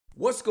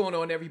What's going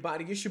on,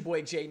 everybody? It's your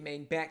boy J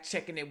Main back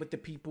checking in with the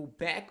people,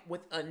 back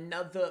with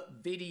another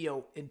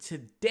video. And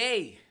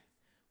today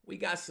we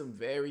got some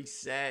very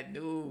sad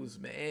news,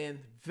 man.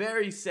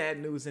 Very sad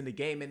news in the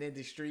gaming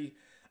industry.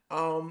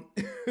 I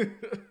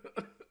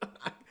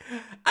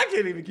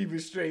can't even keep a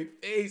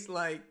straight face.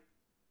 Like,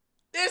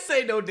 this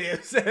ain't no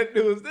damn sad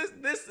news.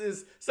 This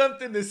is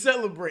something to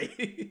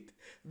celebrate.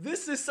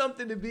 This is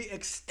something to be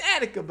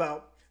ecstatic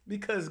about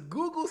because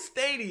Google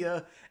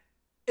Stadia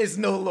is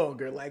no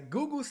longer. Like,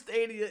 Google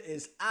Stadia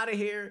is out of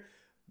here.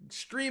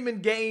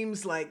 Streaming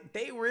games, like,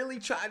 they really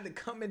tried to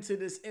come into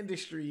this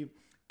industry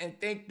and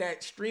think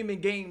that streaming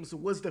games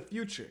was the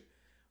future.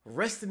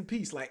 Rest in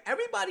peace. Like,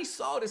 everybody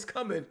saw this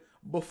coming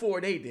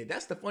before they did.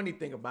 That's the funny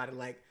thing about it.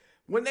 Like,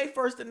 when they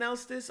first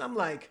announced this, I'm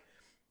like,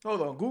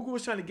 hold on, Google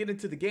was trying to get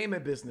into the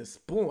gaming business.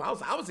 Boom, I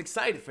was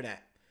excited for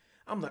that.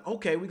 I'm like,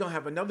 okay, we're gonna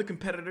have another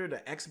competitor to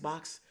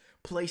Xbox,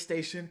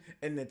 PlayStation,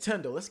 and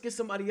Nintendo. Let's get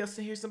somebody else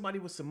in here, somebody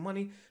with some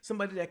money,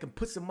 somebody that can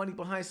put some money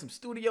behind some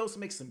studios,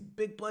 make some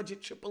big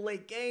budget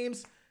AAA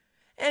games.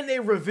 And they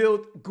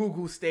revealed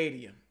Google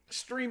Stadia,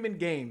 streaming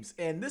games.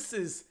 And this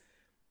is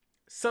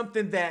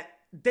something that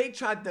they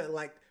tried to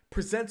like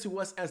present to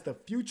us as the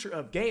future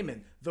of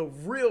gaming, the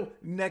real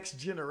next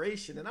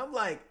generation. And I'm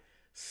like,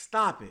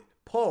 stop it,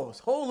 pause,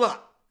 hold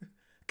up,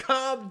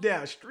 calm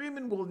down.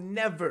 Streaming will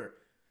never,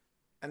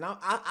 and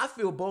I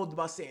feel bold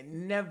about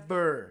saying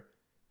never,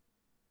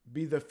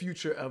 be the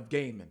future of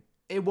gaming.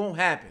 It won't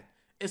happen.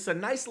 It's a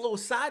nice little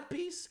side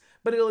piece,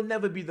 but it'll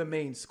never be the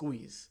main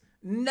squeeze.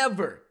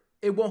 Never.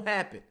 It won't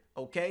happen.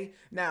 Okay?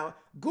 Now,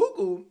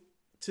 Google,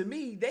 to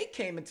me, they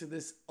came into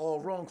this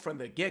all wrong from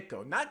the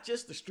get-go. Not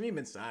just the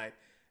streaming side.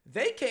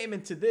 They came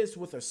into this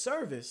with a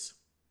service,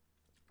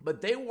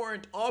 but they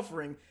weren't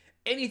offering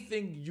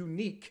anything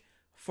unique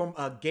from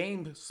a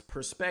game's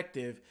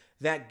perspective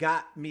that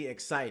got me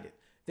excited.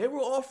 They were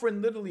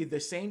offering literally the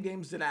same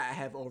games that I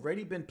have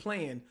already been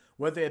playing,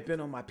 whether it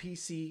been on my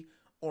PC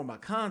or my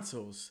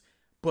consoles,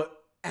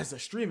 but as a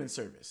streaming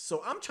service.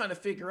 So I'm trying to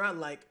figure out,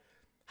 like,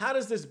 how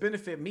does this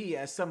benefit me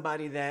as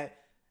somebody that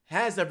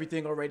has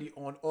everything already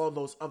on all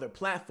those other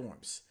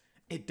platforms?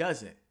 It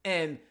doesn't.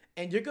 And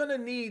you're going to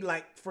need,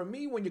 like, for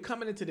me, when you're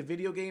coming into the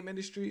video game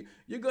industry,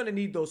 you're going to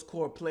need those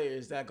core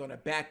players that are going to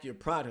back your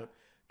product,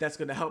 that's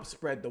going to help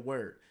spread the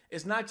word.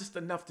 It's not just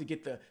enough to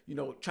get the,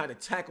 try to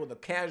tackle the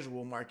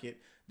casual market.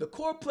 The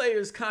core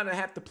players kind of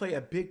have to play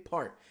a big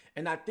part.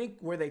 And I think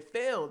where they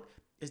failed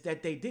is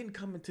that they didn't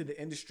come into the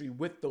industry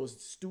with those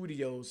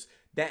studios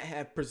that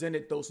have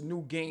presented those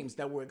new games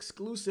that were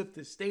exclusive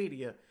to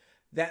Stadia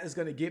that is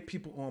going to get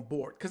people on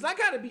board. Because I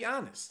got to be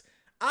honest,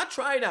 I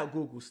tried out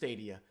Google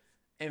Stadia.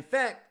 In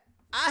fact,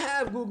 I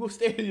have Google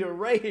Stadia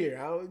right here.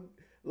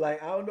 I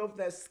don't know if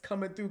that's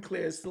coming through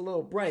clear. It's a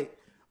little bright.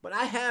 But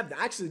I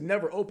actually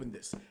never opened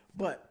this.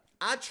 But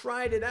I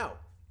tried it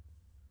out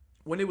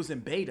when it was in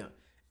beta.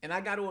 And I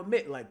got to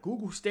admit, like,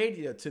 Google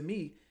Stadia to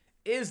me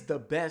is the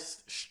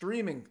best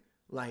streaming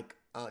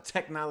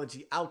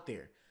technology out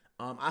there.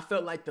 I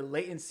felt like the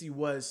latency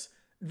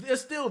they're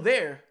still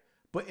there,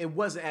 but it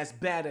wasn't as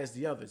bad as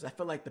the others. I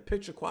felt like the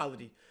picture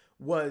quality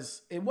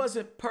it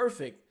wasn't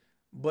perfect,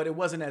 but it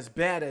wasn't as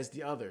bad as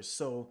the others.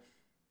 So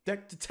the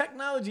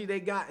technology they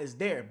got is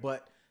there,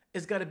 but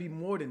it's got to be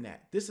more than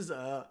that. This is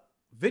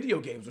video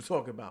games we're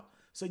talking about.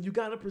 So you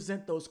got to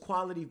present those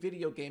quality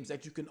video games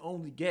that you can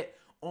only get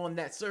on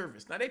that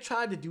service. Now, they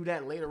tried to do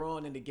that later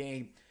on in the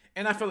game,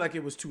 and I feel like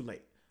it was too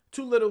late.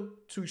 Too little,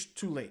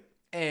 too late.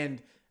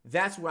 And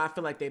that's where I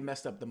feel like they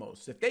messed up the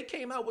most. If they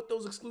came out with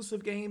those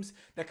exclusive games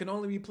that can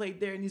only be played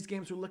there, and these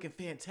games were looking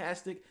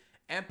fantastic,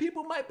 and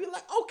people might be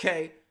like,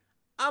 okay,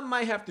 I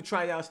might have to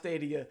try out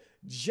Stadia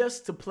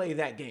just to play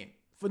that game.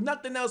 For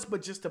nothing else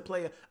but just to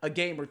play a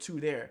game or two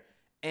there.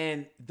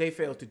 And they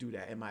failed to do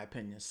that, in my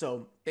opinion.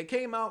 So they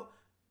came out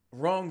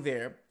wrong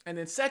there. And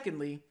then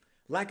secondly,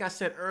 like I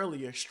said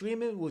earlier,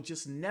 streaming will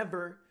just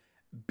never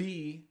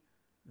be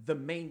the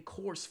main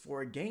course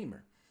for a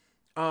gamer.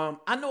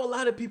 I know a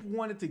lot of people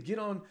wanted to get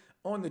on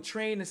the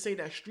train and say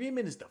that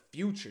streaming is the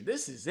future.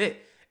 This is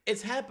it.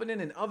 It's happening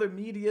in other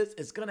medias.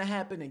 It's going to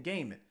happen in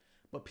gaming.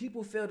 But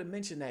people fail to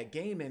mention that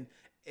gaming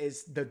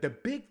is the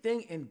big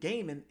thing in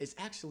gaming is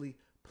actually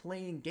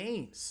playing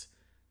games.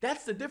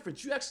 That's the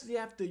difference. You actually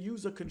have to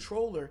use a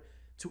controller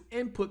to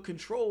input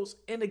controls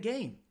in a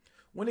game.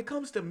 When it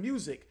comes to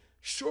music,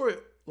 sure,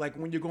 like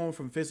when you're going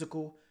from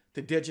physical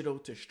to digital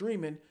to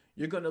streaming,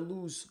 you're going to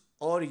lose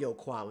audio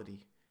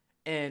quality.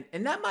 And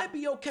that might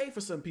be okay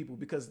for some people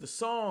because the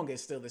song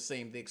is still the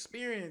same. The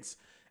experience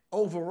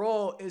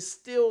overall is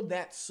still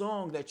that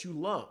song that you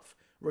love,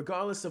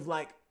 regardless of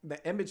like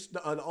the image,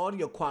 the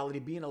audio quality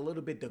being a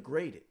little bit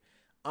degraded.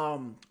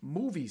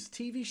 Movies,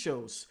 TV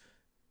shows,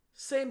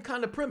 same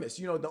kind of premise.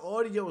 The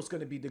audio is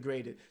going to be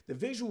degraded. The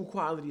visual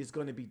quality is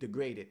going to be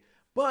degraded.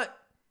 But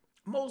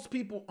most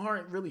people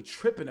aren't really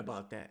tripping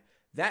about that.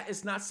 That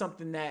is not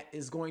something that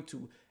is going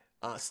to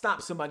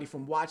stop somebody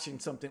from watching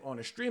something on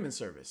a streaming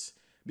service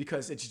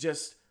because it's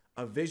just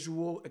a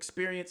visual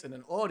experience and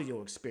an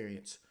audio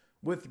experience.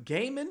 With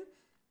gaming,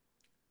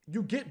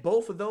 you get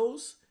both of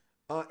those,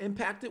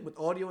 impacted with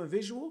audio and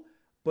visual,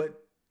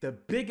 but the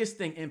biggest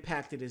thing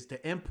impacted is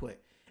the input.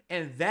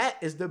 And that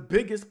is the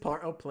biggest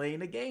part of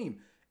playing a game.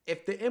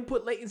 If the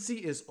input latency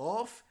is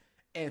off,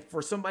 and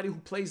for somebody who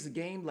plays the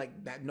game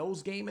like that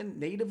knows gaming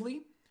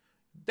natively,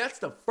 that's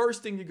the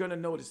first thing you're going to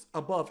notice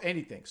above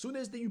anything. Soon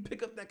as you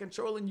pick up that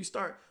controller and you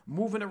start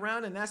moving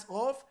around and that's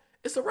off,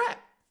 it's a wrap.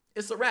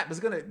 It's a wrap.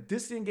 It's going to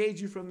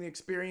disengage you from the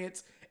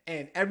experience,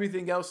 and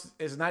everything else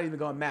is not even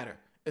going to matter.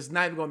 It's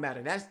not even going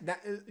to matter.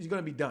 You're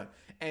going to be done.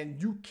 And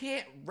you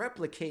can't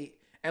replicate,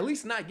 at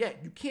least not yet,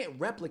 you can't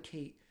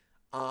replicate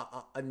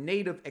a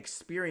native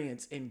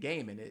experience in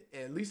gaming.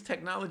 At least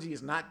technology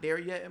is not there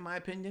yet, in my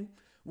opinion.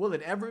 Will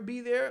it ever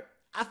be there?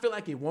 I feel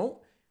like it won't,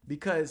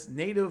 because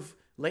native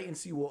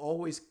latency will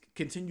always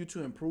continue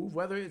to improve.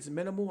 Whether it's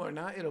minimal or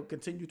not, it'll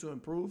continue to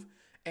improve.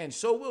 And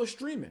so will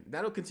streaming.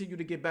 That'll continue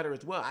to get better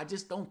as well. I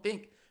just don't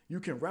think you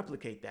can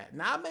replicate that.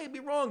 Now, I may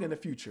be wrong in the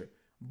future,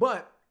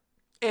 but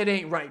it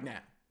ain't right now.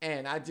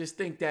 And I just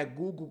think that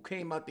Google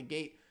came out the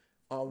gate,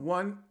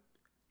 one,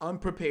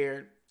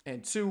 unprepared,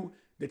 and two,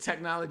 the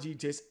technology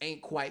just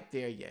ain't quite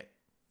there yet.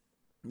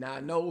 Now, I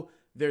know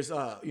there's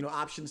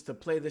options to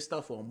play this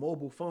stuff on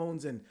mobile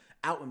phones and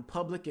out in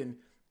public, and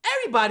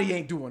everybody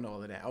ain't doing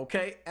all of that,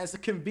 okay? As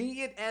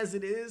convenient as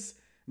it is,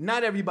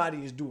 not everybody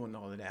is doing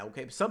all of that,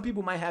 okay? Some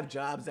people might have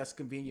jobs that's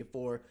convenient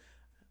for.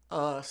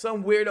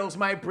 Some weirdos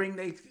might bring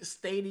their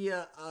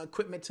Stadia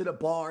equipment to the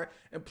bar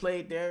and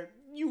play it there.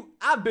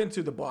 I've been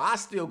to the bar. I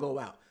still go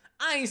out.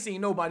 I ain't seen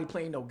nobody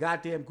playing no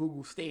goddamn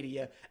Google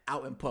Stadia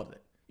out in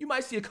public. You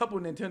might see a couple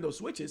of Nintendo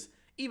Switches.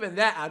 Even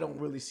that, I don't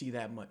really see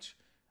that much.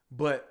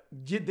 But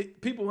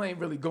people ain't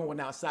really going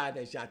outside,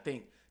 as y'all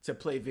think, to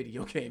play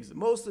video games.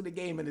 Most of the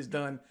gaming is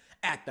done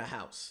at the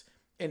house.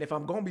 And if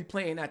I'm going to be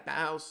playing at the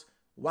house,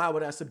 why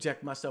would I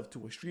subject myself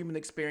to a streaming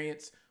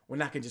experience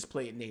when I can just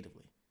play it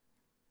natively?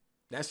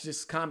 That's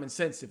just common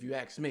sense if you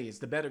ask me. It's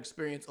the better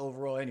experience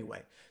overall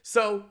anyway.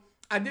 So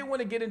I did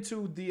want to get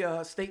into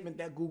the statement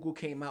that Google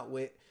came out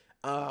with.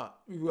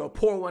 We'll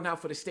pour one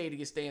out for the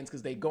Stadia stands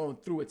because they're going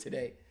through it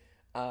today.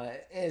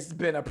 It's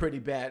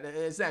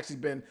actually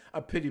been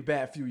a pretty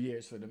bad few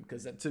years for them,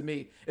 because to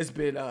me, it's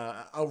been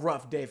a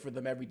rough day for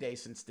them every day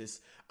since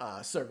this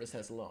service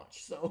has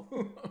launched.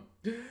 So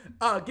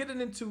getting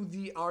into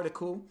the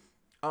article,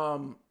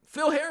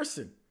 Phil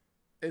Harrison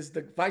is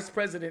the vice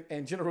president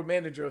and general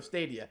manager of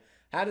Stadia.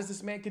 How does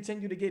this man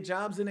continue to get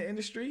jobs in the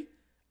industry?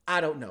 I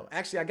don't know.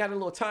 Actually, I got a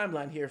little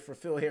timeline here for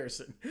Phil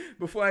Harrison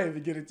before I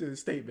even get into the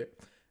statement.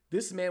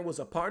 This man was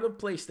a part of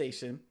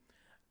PlayStation.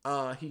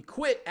 He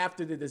quit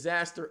after the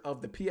disaster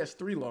of the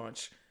PS3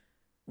 launch.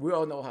 We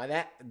all know how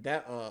it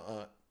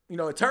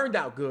turned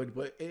out good,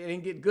 but it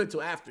didn't get good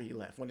till after he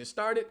left. When it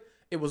started,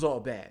 it was all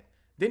bad.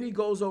 Then he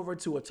goes over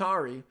to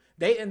Atari.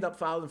 They end up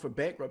filing for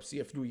bankruptcy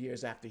a few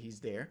years after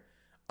he's there.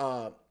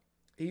 Sony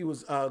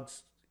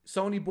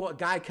bought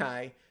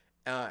Gaikai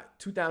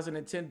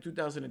 2010,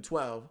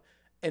 2012.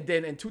 And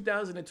then in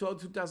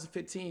 2012,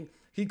 2015,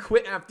 he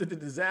quit after the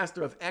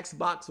disaster of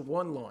Xbox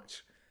One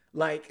launch.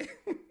 Like,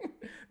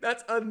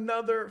 that's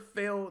another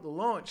failed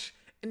launch.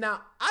 And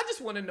now, I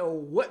just want to know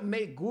what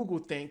made Google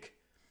think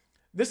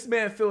this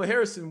man, Phil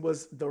Harrison,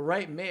 was the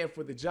right man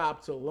for the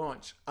job to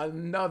launch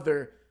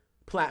another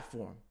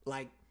platform.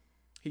 Like,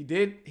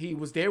 he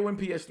was there when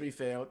PS3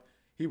 failed.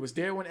 He was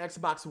there when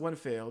Xbox One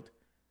failed.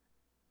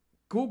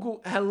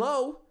 Google,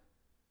 hello?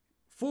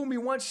 Fool me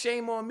once,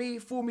 shame on me.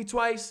 Fool me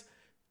twice.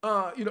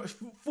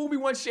 Fool me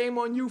once, shame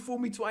on you. Fool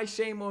me twice,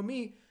 shame on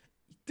me.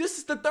 This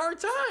is the third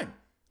time.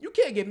 You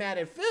can't get mad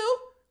at Phil.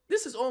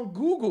 This is on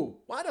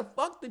Google. Why the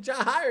fuck did y'all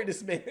hire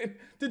this man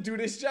to do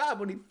this job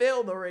when he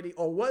failed already,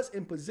 or was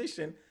in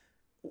position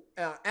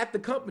at the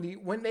company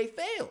when they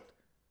failed?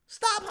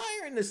 Stop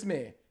hiring this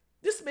man.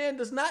 This man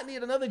does not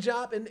need another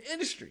job in the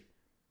industry.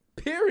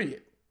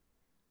 Period.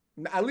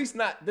 At least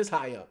not this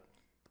high up,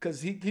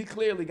 because he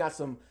clearly got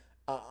some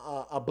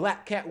a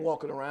black cat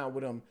walking around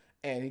with him,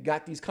 and he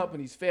got these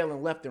companies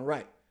failing left and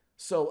right.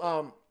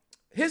 So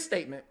his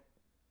statement: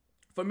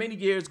 for many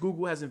years,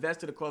 Google has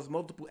invested across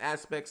multiple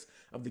aspects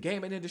of the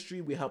gaming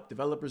industry. We help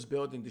developers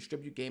build and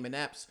distribute gaming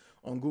apps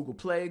on Google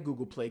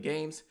Play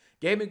Games.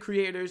 Gaming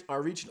creators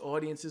are reaching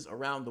audiences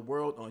around the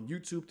world on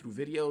YouTube through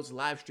videos,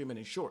 live streaming,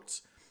 and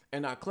shorts.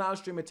 And our cloud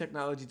streaming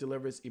technology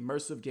delivers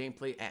immersive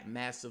gameplay at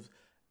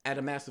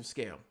a massive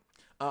scale.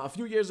 A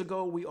few years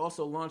ago, we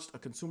also launched a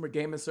consumer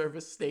gaming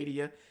service,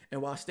 Stadia.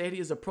 And while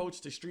Stadia's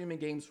approach to streaming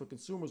games for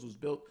consumers was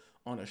built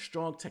on a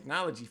strong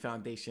technology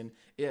foundation,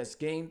 it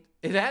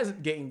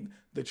hasn't gained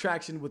the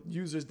traction with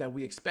users that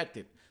we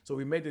expected. So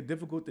we made the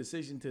difficult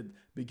decision to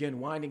begin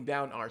winding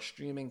down our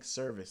streaming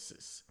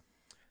services.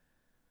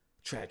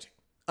 Tragic.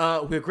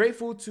 We're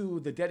grateful to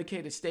the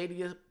dedicated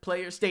Stadia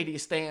players, Stadia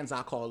stands,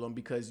 I call them,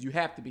 because you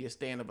have to be a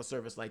stan of a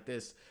service like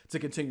this to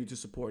continue to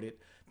support it,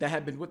 that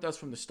have been with us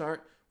from the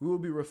start. We will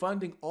be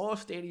refunding all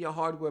Stadia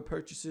hardware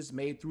purchases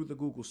made through the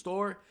Google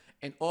Store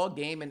and all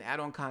game and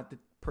add-on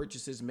content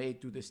purchases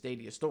made through the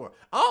Stadia Store.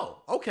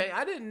 Oh, okay.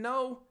 I didn't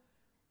know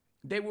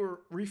they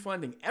were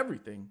refunding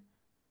everything.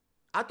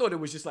 I thought it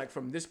was just like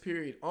from this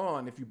period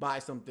on, if you buy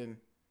something,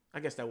 I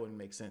guess that wouldn't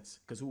make sense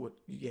because who would?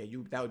 Yeah,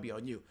 that would be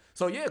on you.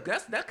 So yeah,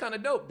 that's kind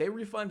of dope. They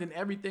refunding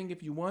everything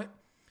if you want.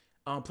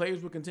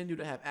 Players will continue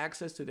to have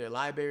access to their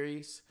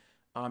libraries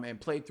and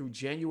play through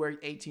January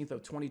 18th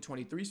of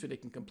 2023 so they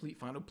can complete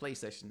final play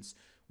sessions.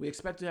 We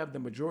expect to have the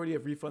majority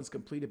of refunds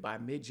completed by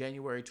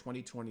mid-January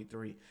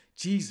 2023.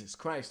 Jesus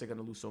Christ, they're going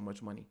to lose so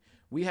much money.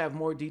 We have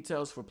more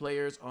details for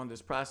players on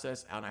this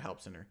process on our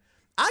help center.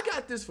 I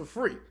got this for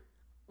free,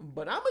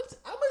 but I'm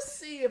gonna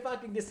see if I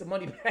can get some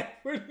money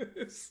back for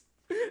this.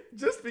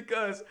 Just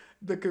because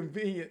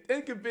the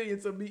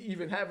inconvenience of me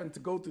even having to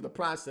go through the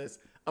process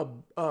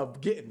of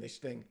getting this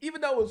thing,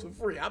 even though it was for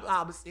free, I'm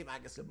gonna see if I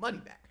get some money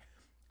back.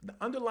 The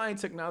underlying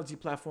technology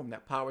platform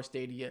that powers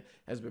Stadia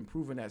has been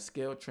proven at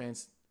scale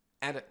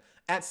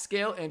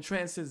and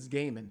transcends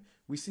gaming.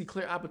 We see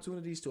clear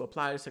opportunities to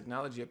apply this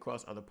technology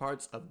across other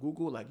parts of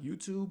Google, like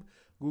YouTube,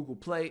 Google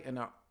Play, and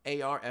our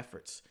AR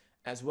efforts,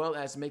 as well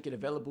as make it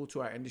available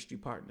to our industry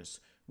partners,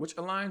 which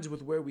aligns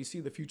with where we see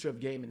the future of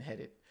gaming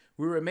headed.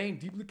 We remain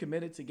deeply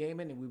committed to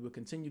gaming, and we will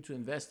continue to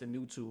invest in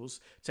new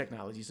tools,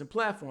 technologies, and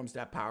platforms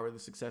that power the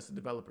success of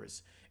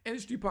developers,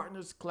 industry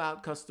partners,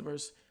 cloud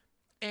customers,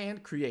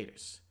 and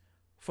creators.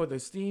 For the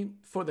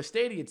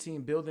Stadia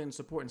team, building and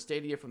supporting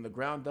Stadia from the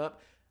ground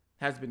up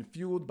has been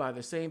fueled by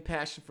the same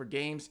passion for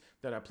games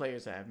that our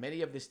players have.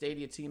 Many of the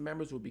Stadia team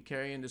members will be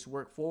carrying this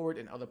work forward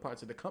in other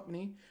parts of the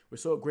company. We're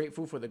so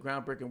grateful for the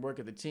groundbreaking work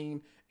of the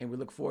team, and we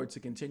look forward to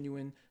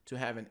continuing to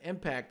have an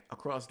impact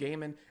across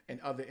gaming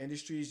and other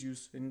industries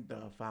using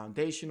the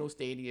foundational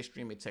Stadia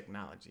streaming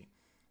technology.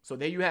 So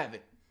there you have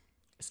it.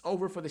 It's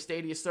over for the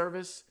Stadia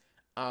service.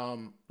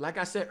 Like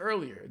I said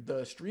earlier,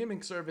 the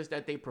streaming service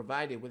that they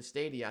provided with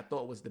Stadia, I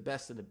thought was the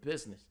best in the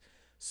business.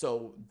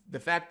 So the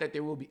fact that they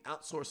will be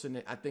outsourcing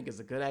it, I think is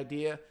a good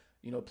idea.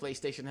 You know,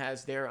 PlayStation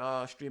has their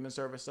streaming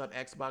service up.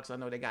 Xbox, I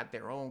know they got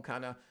their own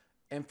kind of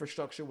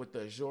infrastructure with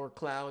the Azure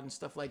cloud and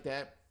stuff like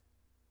that.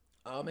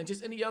 And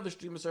just any other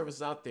streaming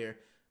services out there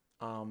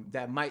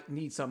that might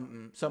need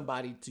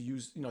somebody to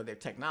use, you know, their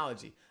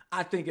technology.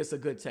 I think it's a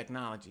good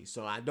technology.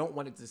 So I don't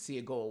want it to see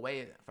it go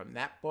away from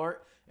that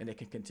part, and they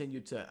can continue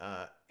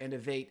to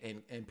innovate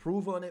and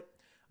improve on it.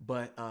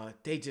 But I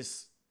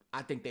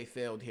think they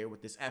failed here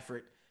with this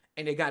effort.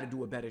 And they got to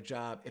do a better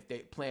job if they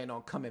plan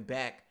on coming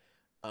back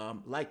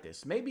like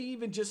this. Maybe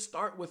even just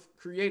start with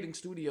creating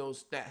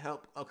studios that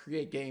help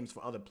create games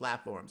for other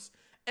platforms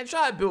and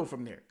try to build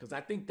from there. Because I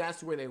think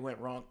that's where they went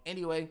wrong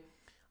anyway.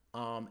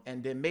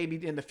 And then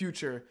maybe in the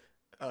future,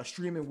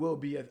 streaming will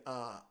be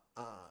I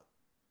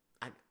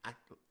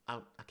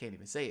can't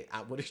even say it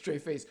with a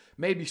straight face.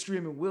 Maybe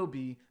streaming will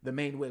be the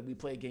main way we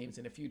play games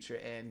in the future.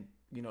 And,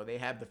 you know, they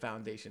have the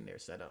foundation there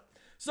set up.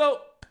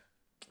 So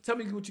tell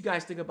me what you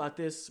guys think about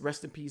this.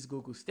 Rest in peace,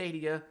 Google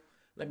Stadia.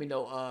 Let me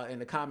know in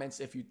the comments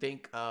if you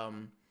think,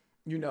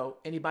 you know,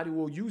 anybody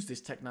will use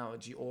this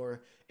technology,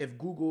 or if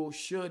Google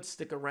should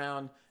stick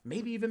around,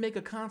 maybe even make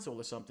a console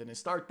or something and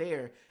start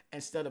there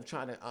instead of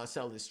trying to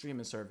sell this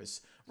streaming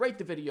service. Rate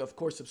the video, of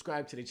course,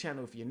 subscribe to the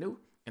channel if you're new,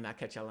 and I'll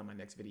catch y'all on my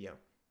next video.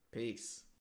 Peace.